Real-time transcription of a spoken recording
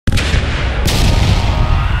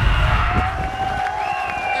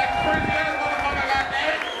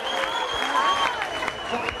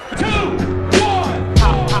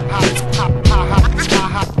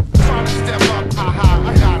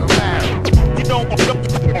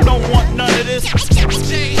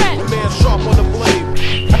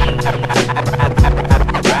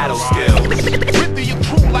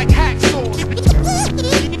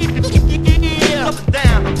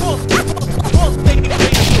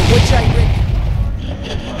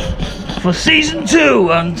for season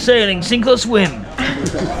 2 on Sailing Sink or Swim.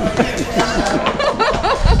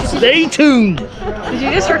 Stay tuned. Did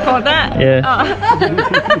you just record that? Yeah.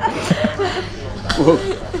 Oh.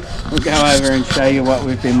 We'll go over and show you what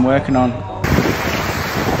we've been working on.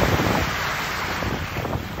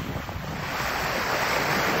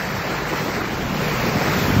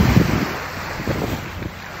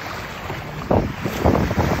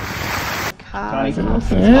 Cars and all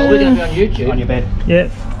sorts. Yeah. Oh, we're going to be on YouTube. On your bed.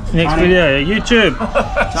 Yep. Next video, YouTube.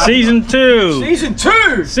 Season 2. Season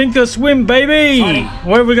 2! Sink or Swim, baby.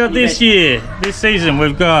 What have we got this year? This season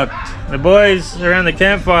we've got the boys around the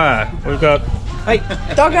campfire. We've got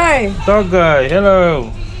Doggo. Doggo.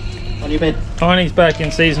 Hello. On your bed. Tiny's back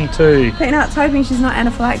in season 2. Peanut's hoping she's not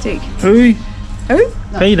anaphylactic. Who? Who?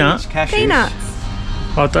 Peanut. Peanuts.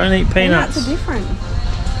 I don't eat peanuts. Peanuts are different.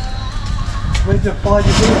 Where'd you find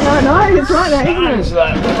your beer? No, it's right there, isn't It's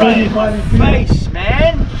like right in my face,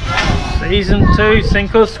 man. Season 2,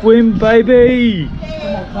 Sink or Swim, baby.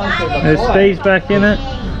 There's Steve's back in it.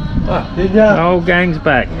 Did The whole gang's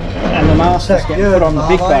back. And the master's getting put on the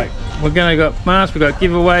big boat. We're gonna got masks. We've got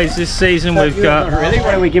giveaways this season. We've got. Really?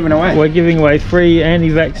 What are we giving away? We're giving away free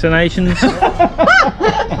anti-vaccinations.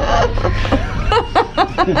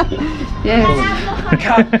 Yes. Go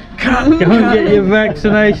and get your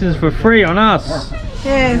vaccinations for free on us.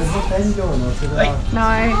 Yes.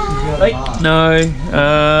 No.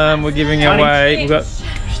 No, we're giving away.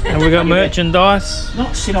 We've got merchandise.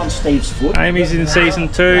 Not sit on Steve's foot. Amy's in season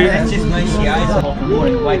 2. That's just me. She owns up in the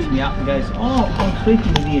morning, wakes me up and goes, oh, I'm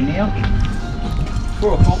sleeping with you now.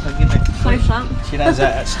 4 o'clock, I give me. So fun. She does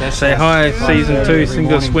that at Steph. Say hi, season 2,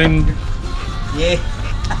 Sink or Swim. Yeah.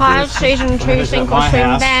 Hi, season 2, Sink or Swim Just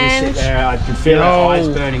sit band. there, I can feel her eyes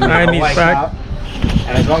burning. when I Amy's wake back. up.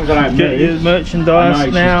 And as long as I don't Get your move, merchandise I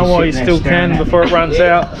know now she's while you sitting still there staring can at before it me. runs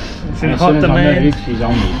out. It's in and as hot soon as I demand. move, she's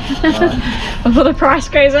on me. Before the price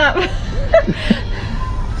goes up.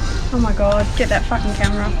 Oh my god, get that fucking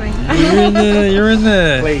camera off me. You're in there. You're in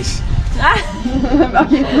there. Please.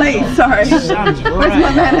 Okay, please, sorry. Sounds Where's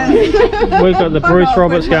my manners? We've got the Bruce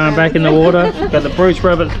Roberts going back in the water. We've got the Bruce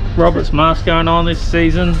Roberts mask going on this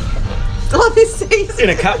season. Oh, this season. In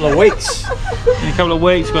a couple of weeks. In a couple of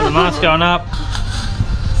weeks, we've got the mask going up.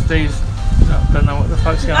 Steve's, don't know what the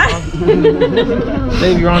fuck's going on.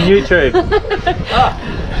 Steve, you're on YouTube.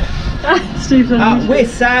 Steve's on We're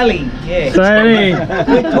sailing. Yeah. Sailing.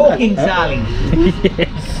 We're talking sailing. Yes.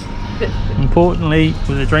 Importantly,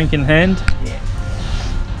 with a drink in hand. Yeah.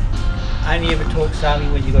 Only ever talk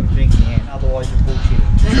sailing when you've got a drink in your hand, otherwise you're bullshitting.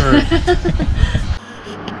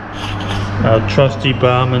 Our trusty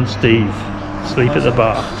barman Steve, sleep at the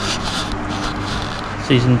bar.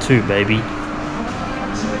 Season 2, baby.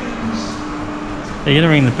 Are you gonna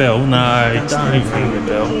ring the bell? No, don't ring the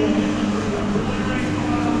bell.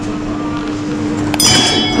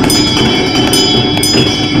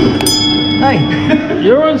 Hey!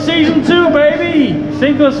 You're on season 2, baby!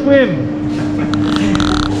 Sink or Swim.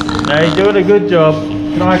 No, you're doing a good job.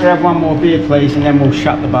 Can I grab one more beer, please, and then we'll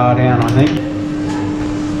shut the bar down, I think. Do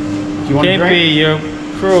you want a Can't be, drink? you're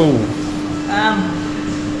cruel.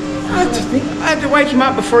 I had to wake him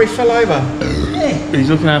up before he fell over. Yeah. He's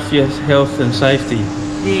looking after your health and safety.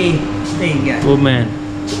 Yeah, there you go. Good man.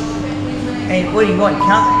 And what do you want,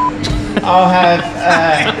 cunt? I'll have,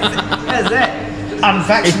 how's that?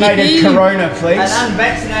 Unvaccinated Corona, please. An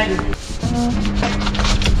unvaccinated.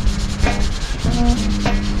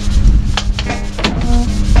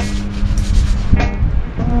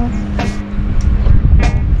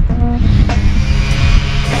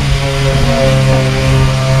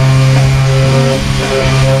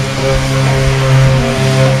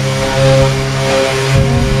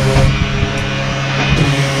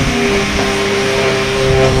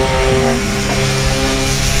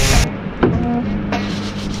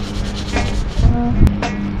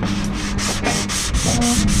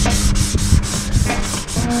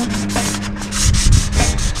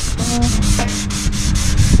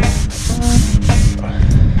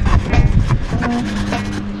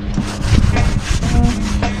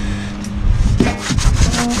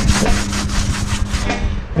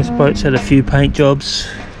 This boat's had a few paint jobs.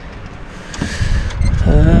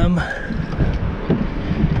 I'm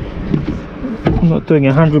not doing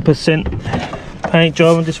 100% paint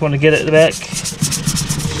job, I just want to get it at the back.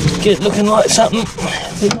 Get it looking like something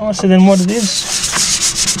a bit nicer than what it is.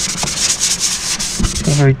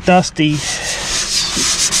 A very dusty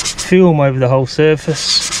film over the whole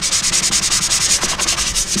surface.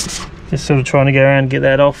 Just sort of trying to go around and get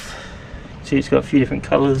that off. See, it's got a few different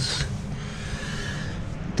colours.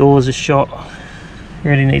 Doors are shot.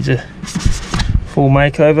 Really needs a full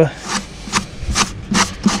makeover.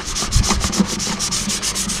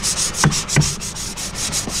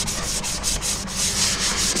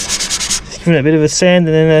 give it a bit of a sand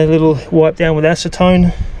and then a little wipe down with acetone,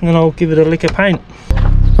 and then I'll give it a lick of paint.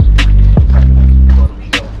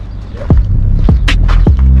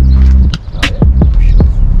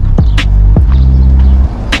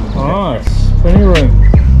 Nice, plenty of room.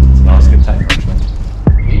 It's a nice container actually.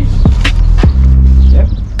 Yep.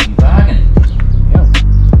 You bargain. Yep.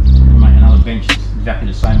 Make another bench exactly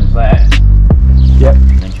the same as that. Yep.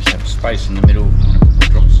 And then just have space in the middle.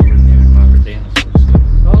 Drop saw in there and lower it down.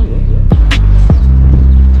 Oh yeah, yeah.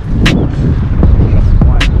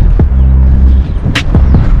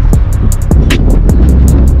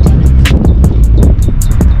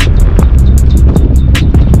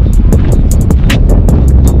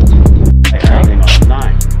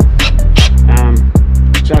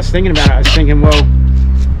 So I was thinking about it, I was thinking, well,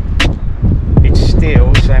 it's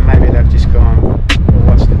steel, so maybe they've just gone, well,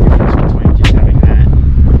 what's the difference between just having that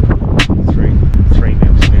 3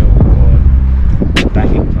 mil steel or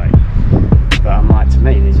backing plate? But I'm like, to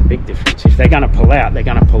me, there's a big difference. If they're going to pull out, they're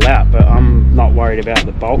going to pull out, but I'm not worried about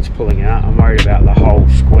the bolts pulling out, I'm worried about the whole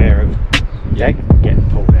square of deck getting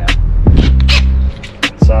pulled out.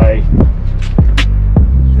 So,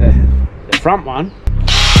 the front one,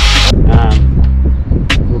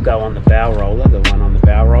 we'll go on the bow roller, the one on the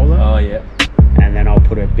bow roller. Oh yeah. And then I'll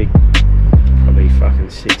put a big, probably fucking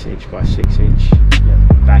 6 inch by 6 inch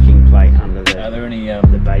backing plate under the. Are there any the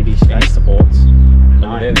baby any space? supports?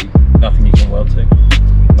 No. Nothing you can weld to.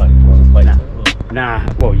 Nothing you can weld plate Nah. to. Or- Nah.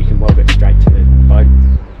 Well, you can weld it straight to the boat.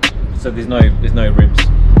 So there's no ribs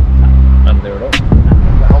under there at all.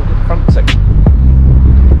 The whole front section.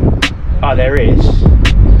 Oh, there is,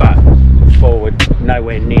 but forward,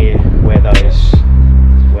 nowhere near where they are.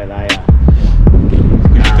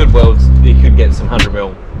 You could weld. You could get some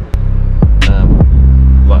 100mm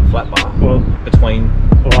like flat bar. Well, between.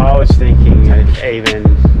 Well, I was thinking even.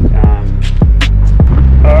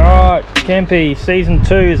 Alright, Campy, season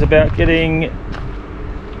 2 is about getting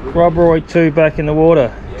Rob Roy 2 back in the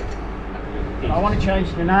water. I want to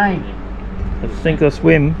change the name. Let's sink or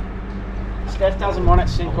swim. Steph doesn't want it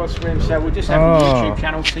sink or swim, so we'll just have a YouTube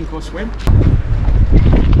channel, Sink or Swim.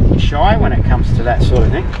 Shy when it comes to that sort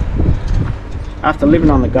of thing. After living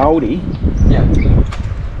on the Goldie. Yeah.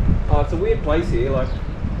 Oh, it's a weird place here. Like.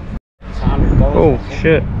 It's $100. Oh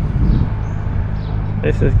shit.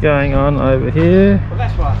 This is going on over here. Well,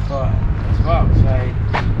 that's what I thought as well. So,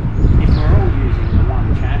 if we're all using the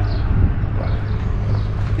one channel,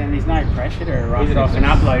 then there's no pressure to rush off and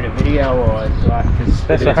upload a video or like.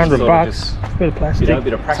 That's $100. Bit of plastic. You know, a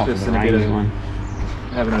bit of practice and a bit of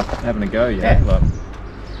having a go. Yeah. Like,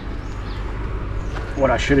 what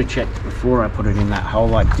I should have checked before I put it in that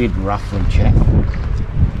hole, I did roughly check.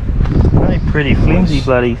 Very pretty flimsy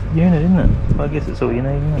bloody unit, isn't it? I guess it's all you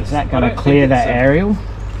need, isn't it? Is that going to clear that aerial?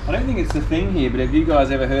 I don't think it's the thing here, but have you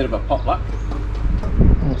guys ever heard of a potluck?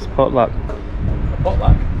 It's potluck. A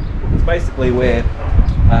potluck. It's basically where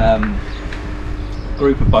a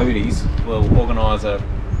group of boaties will organise a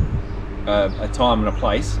time and a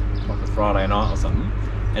place, like a Friday night or something,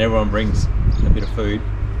 and everyone brings a bit of food,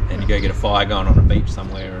 and you go get a fire going on a beach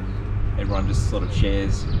somewhere, and everyone just sort of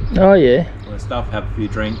shares Oh yeah. all their stuff, have a few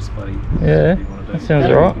drinks, buddy. Yeah. What you want to do. That sounds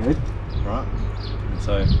alright. Right. And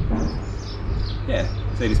so, yeah,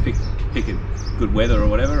 so you just pick a good weather or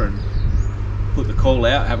whatever, and put the call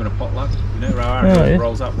out, having a potluck, you know,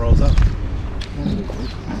 rolls up.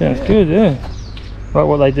 Sounds good, yeah. Like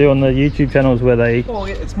what they do on the YouTube channels where they Well,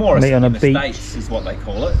 it's more meet on a in the beach. States is what they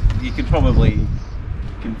call it. You could probably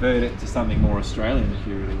convert it to something more Australian if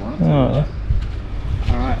you really wanted to. Oh.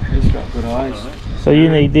 Alright, who's got good eyes? So you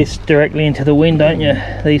need this directly into the wind, don't you?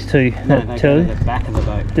 These two. No, that they tell go you. to the back of the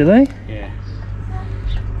boat. Do they? Yeah.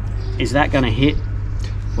 Is that going to hit?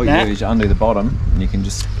 What you do is you undo the bottom and you can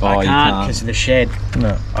just... I can't because of the shed.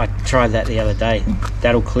 No. I tried that the other day.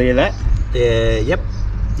 That'll clear that? Yeah, yep.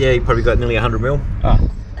 Yeah, you probably got nearly 100mm. Oh,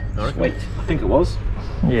 Sweet. I think it was.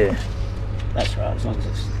 Yeah. that's right, as long as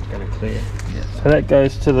it's going to clear. So that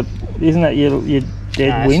goes to the. Isn't that your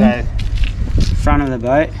dead wing? So, front of the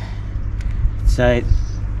boat. So,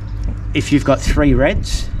 if you've got 3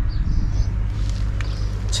 reds,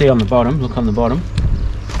 see on the bottom, look on the bottom.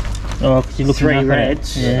 Oh, because you're looking 3 up at it.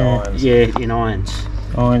 reds. Yeah. Yeah, in irons.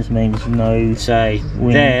 Irons means no. So,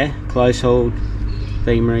 wing. there, close hauled,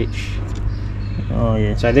 beam reach. Oh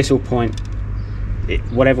yeah. So this will point,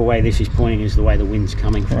 whatever way this is pointing is the way the wind's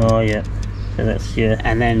coming from. Oh yeah. So that's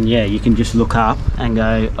And then you can just look up and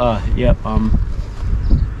go, oh yep,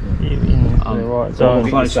 in the right zone.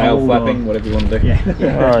 close Sail hold flapping, whatever you want to do. Yeah.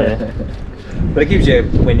 Oh yeah. But it gives you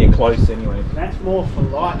when you're close anyway. That's more for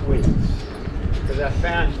light winds because I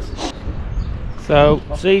found. So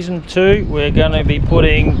season 2, we're going to be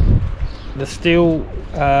putting the steel,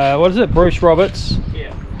 what is it, Bruce Roberts?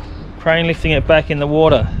 Yeah. Crane lifting it back in the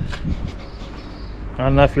water. I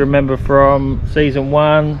don't know if you remember from season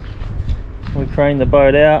 1, we craned the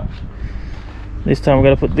boat out. This time we're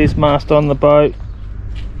going to put this mast on the boat.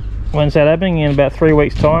 When's that happening? In about 3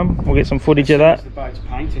 weeks time. We'll get some footage of that. The boat's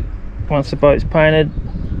painted. Once the boat's painted,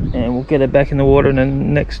 and we'll get it back in the water in the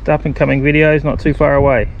next up and coming videos, not too far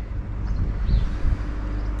away.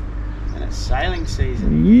 And it's sailing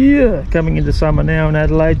season. Yeah, coming into summer now in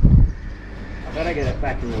Adelaide. I better get it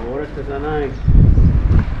back in the water because I know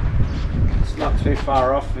it's not too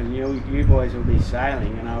far off, and you boys will be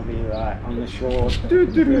sailing, and I'll be like on the shore.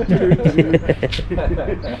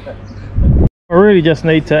 I really just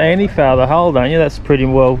need to anti-foul the hull, don't you? That's pretty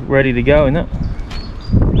well ready to go, isn't it?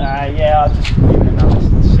 Yeah, I'll just give it another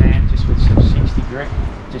sand just with some 60 grit,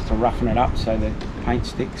 just to roughen it up so the paint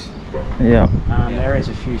sticks. Yeah. There is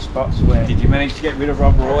a few spots where... Did you manage to get rid of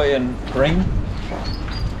Rob Roy and Green?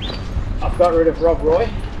 I've got rid of Rob Roy.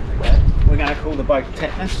 Okay. We're going to call the boat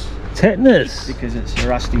Tetanus. Tetanus? Because it's a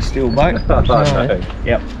rusty steel boat. Oh, no.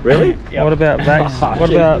 Yep. Really? Yep. What about vax? What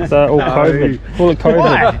about COVID? Full of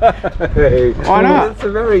COVID. Why not? It's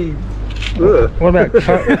a very... What about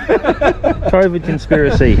COVID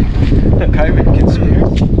conspiracy? COVID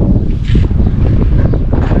conspiracy.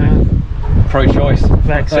 Pro-choice.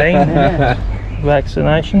 Vaccine?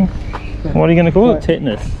 Vaccination? What are you going to call it?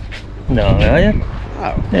 Tetanus? No, are you?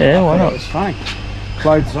 Oh. Yeah, why not? It's fine.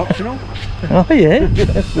 Clothes optional. Oh yeah,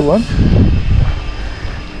 that's the one.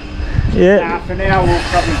 Yeah. For now we'll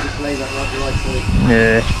probably just leave it Rob Roy for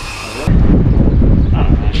Yeah.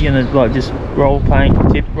 You're gonna like just roll paint,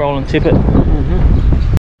 roll and tip it.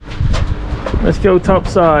 Let's go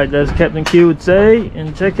topside, as Captain Q would say,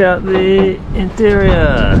 and check out the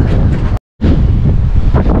interior.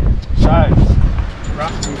 So,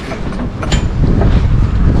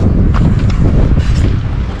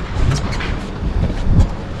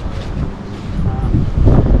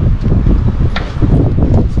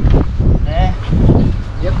 there.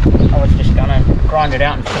 Yep. I was just gonna grind it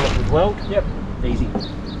out and fill it with weld. Yep. Easy.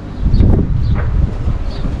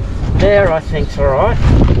 There, I think's all right.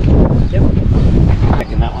 Yep.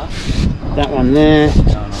 Checking that one. That one there.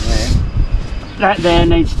 That there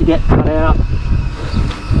needs to get cut out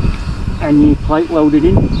and new plate welded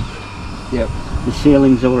in. Yep. The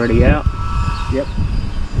ceiling's already out. Yep.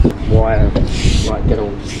 Wire, like get all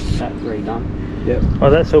that redone. Yep. Oh,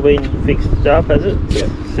 that's all been fixed up, has it? Yep.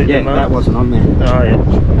 Yeah, that wasn't on there. Oh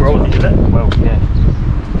yeah. Roll into that. Well, yeah.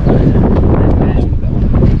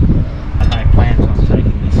 I made plans on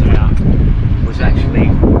taking this out. Was actually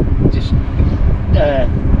just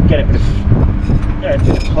get a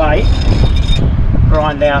bit of plate,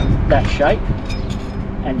 grind out that shape,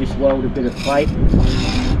 and just weld a bit of plate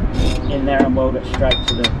in there and weld it straight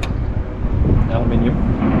to the Aluminium.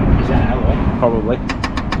 Is that alloy? Probably.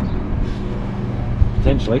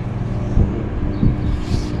 Potentially.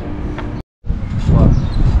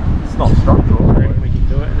 It's not structural. I reckon we can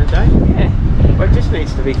do it in a day. Yeah. Well, it just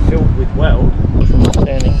needs to be filled with weld. From my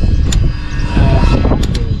standing.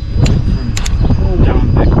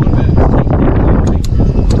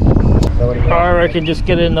 I reckon just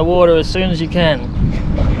get it in the water as soon as you can.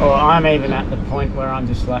 Or I'm even at the point where I'm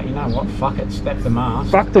just like, you know what, fuck it, step the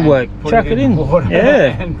mast. Fuck the work, chuck it in. The water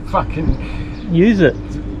Yeah. and fucking Use it.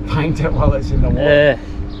 paint it while it's in the water. Yeah,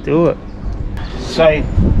 do it. So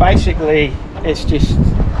basically, it's just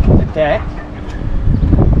the deck,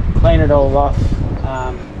 clean it all off,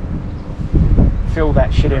 fill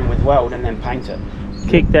that shit in with weld and then paint it.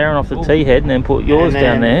 Kick Darren off the T-head and then put yours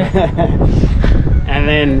down there. And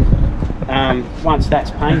then once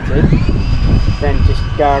that's painted, then just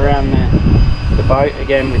go around the boat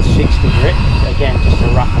again with 60 grit, again just to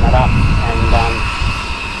roughen it up. And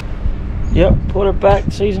Yep, put it back.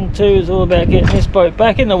 Season 2 is all about getting this boat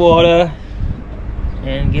back in the water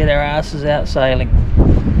and get our asses out sailing.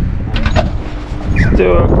 Let's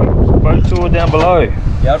do a quick boat tour down below.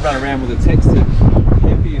 Yeah, I'd run around with a texted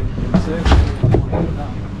heavy and circle.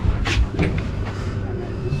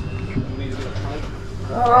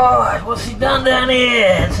 Alright, what's he done down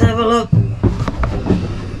here? Let's have a look.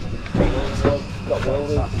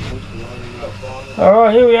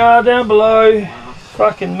 Alright, here we are down below.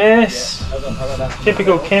 Fucking mess.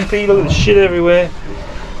 Typical campy, look at the shit everywhere.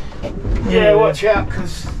 yeah, watch out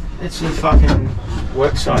because it's a fucking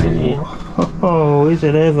work site in here. Oh, is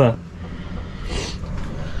it ever?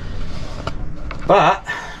 But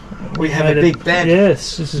we have a big bed.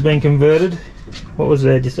 Yes, this has been converted. What was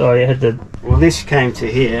there? Just, oh, you had the... Well, this came to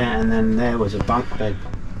here and then there was a bunk bed.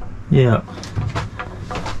 Yeah.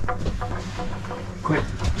 Quick,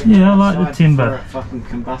 Yeah, I like the timber. It fucking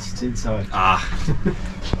combusts inside. Ah.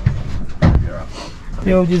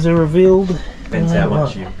 Bilges are revealed. Depends how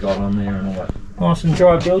much you've got on there and all that. Nice and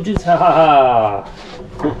dry bilges. Ha ha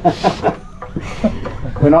ha.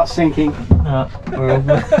 We're not sinking. No, we're all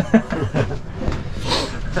good.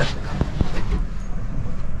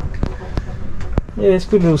 Yeah, it's a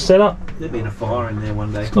good little setup. There's been a fire in there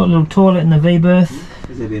one day. It's got a little toilet in the V-berth.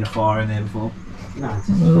 Has there been a fire in there before? No, it's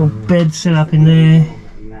A little bed set up in there.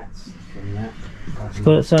 and that's from that. It's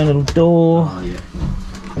got its own little door. Oh yeah.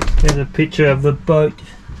 There's a picture of the boat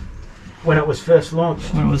When it was first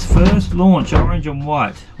launched. when it was first launched. Orange and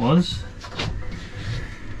white was.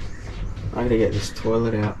 I gotta get this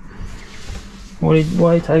toilet out. Why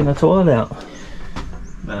are you taking the toilet out?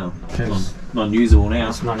 Well, it's non-usable now.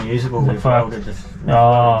 It's not usable. Is it We've far? welded the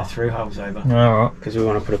Oh. through holes over Alright. because we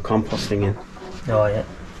want to put a composting in. Oh yeah.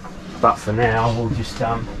 But for now, we'll just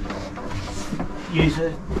use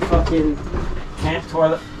a fucking camp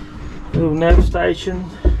toilet. Little nav station.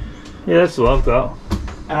 Yeah, that's what I've got.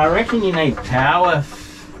 And I reckon you need power.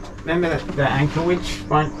 Remember that the anchor winch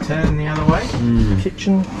won't turn the other way?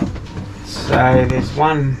 Kitchen. So there's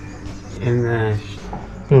one in the.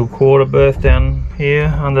 Little quarter berth down here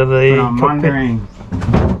under the But cockpit.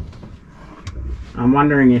 I'm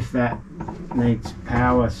wondering if that needs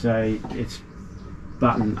power, so it's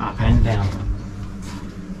button up and down.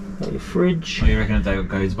 Got your fridge. So you reckon it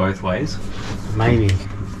goes both ways? Maybe.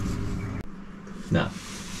 No.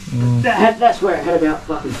 That's where it had about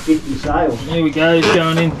fucking 50 sails. Here we go, he's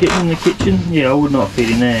going in, getting in the kitchen. Yeah, I would not fit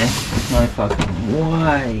in there. No fucking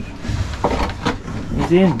way.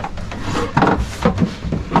 He's in.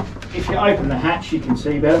 If you open the hatch, you can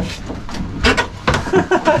see better.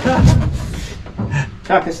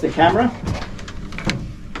 Tuck us the camera.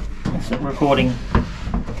 That's not recording.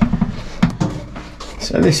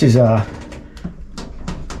 So this is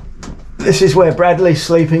where Bradley's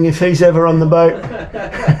sleeping if he's ever on the boat.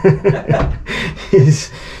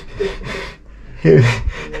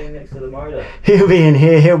 Next to the motor. He'll be in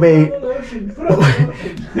here. He'll be. Look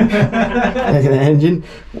at the engine.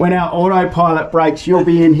 When our autopilot breaks, you'll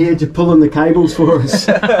be in here to pulling the cables for us.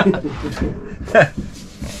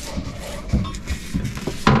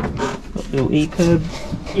 Little E-curb.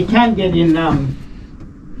 You can get in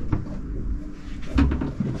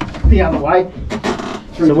the other way.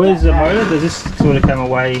 So where's the motor? Does this sort of come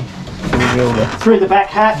away Through the back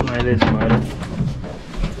hatch. No, there's the motor.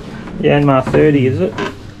 Yanmar 30, is it?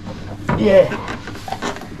 Yeah.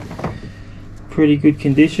 Pretty good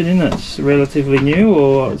condition, isn't it? It's relatively new,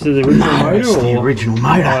 or is it the original motor? It's the or original oh,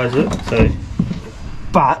 motor. is it? So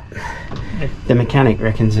But the mechanic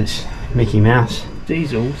reckons it's Mickey Mouse.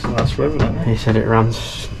 diesels last forever, don't they? He said it runs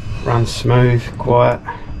smooth, quiet.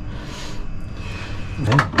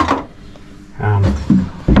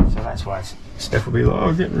 So that's why Steph will be like,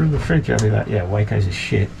 "Oh, get rid of the fridge." I'll be like, "Yeah, Waco's a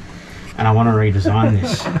shit, and I want to redesign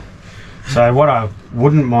this." So what I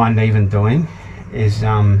wouldn't mind even doing is,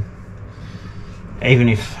 even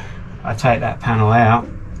if I take that panel out,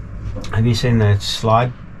 have you seen the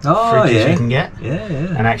slide fridges you can get? Yeah,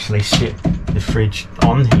 yeah. And actually sit the fridge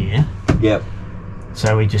on here. Yep.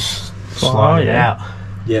 So we just slide it yeah. out.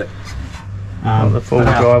 Yep. The full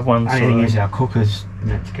but drive one. Only thing is our cooker's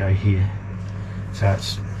meant to go here. So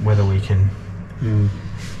it's whether we can...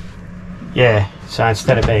 Yeah, so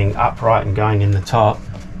instead of being upright and going in the top,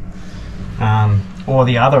 or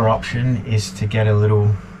the other option is to get a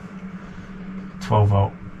little 12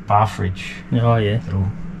 volt bar fridge. Oh yeah, Little,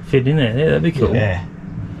 fit in there. Yeah, that'd be cool. yeah.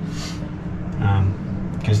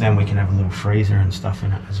 Because then we can have a little freezer and stuff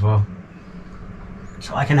in it as well.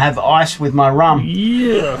 So I can have ice with my rum.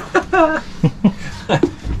 Yeah.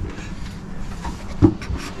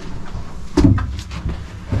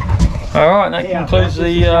 All right, that concludes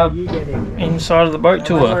the inside of the boat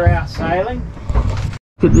When we're tour. out sailing.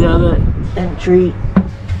 Look at the other entry.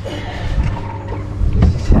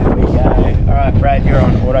 This is how we go. Alright, Brad, you're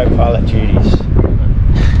on autopilot duties.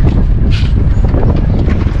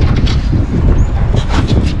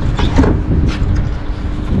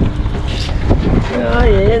 Oh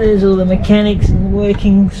yeah, there's all the mechanics and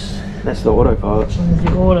workings. That's the autopilot. There's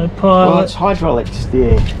the Well, autopilot. it's hydraulic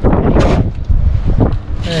steer.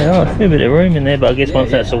 Yeah, oh, a fair bit of room in there, but I guess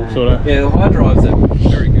once that's all sort of... Yeah, the high drives are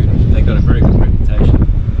very good. They've got a very good reputation.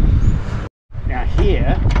 Now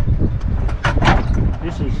here,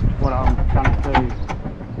 this is what I'm going to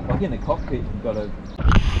do. Like in the cockpit, you've got a...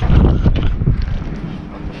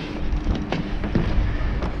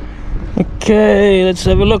 Okay, let's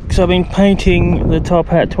have a look. So I've been painting the top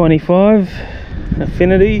hat 25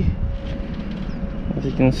 Affinity. As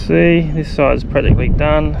you can see, this side's practically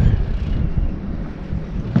done.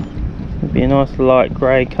 It'd be a nice light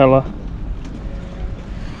grey colour.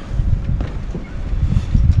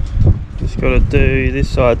 Just got to do this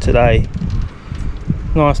side today.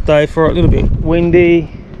 Nice day for it, a little bit windy,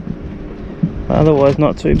 otherwise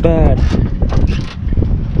not too bad.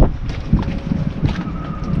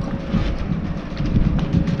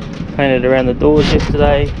 Painted around the doors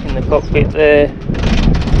yesterday in the cockpit there.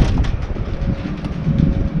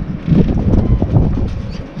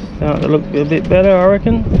 Starting to look a bit better, I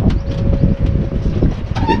reckon.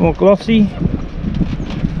 A bit more glossy.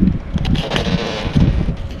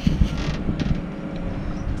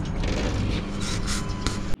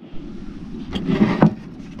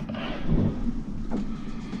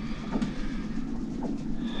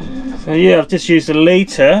 So yeah, I've just used a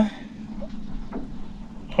litre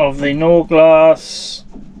of the Norglass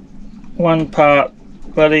 1 part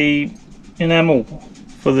bloody enamel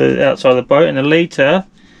for the outside of the boat, and a litre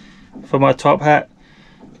for my top hat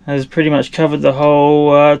has pretty much covered the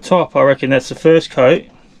whole top. I reckon that's the first coat,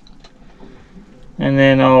 and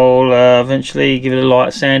then I'll eventually give it a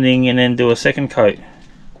light sanding and then do a second coat.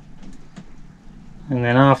 And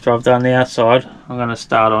then after I've done the outside, I'm going to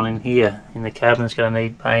start on in here. In the cabin, it's going to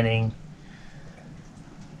need painting.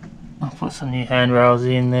 I'll put some new handrails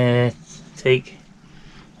in there, teak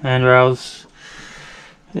handrails.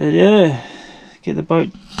 Yeah, get the boat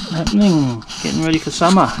happening, getting ready for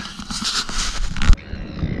summer.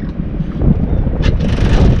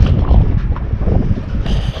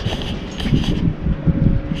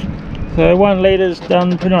 So 1 litre's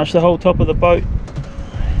done pretty much the whole top of the boat.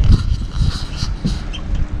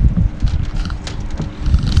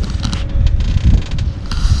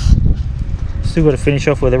 Still got to finish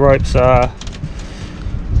off where the ropes are,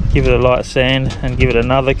 give it a light sand and give it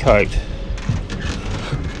another coat.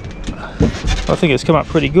 I think it's come up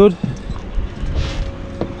pretty good.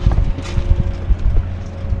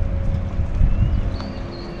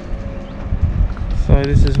 So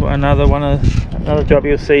this is another job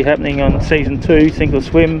you'll see happening on season 2, Sink or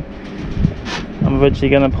Swim. I'm eventually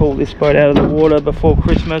going to pull this boat out of the water before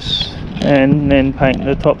Christmas and then paint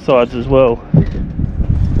the top sides as well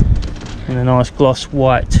in a nice gloss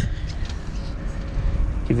white.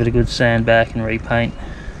 Give it a good sand back and repaint.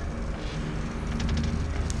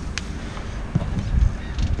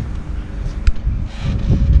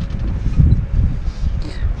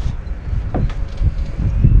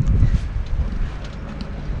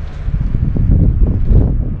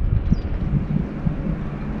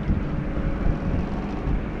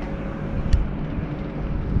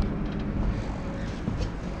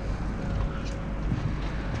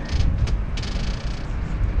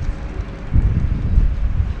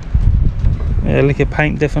 Yeah, liquor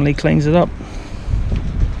paint definitely cleans it up.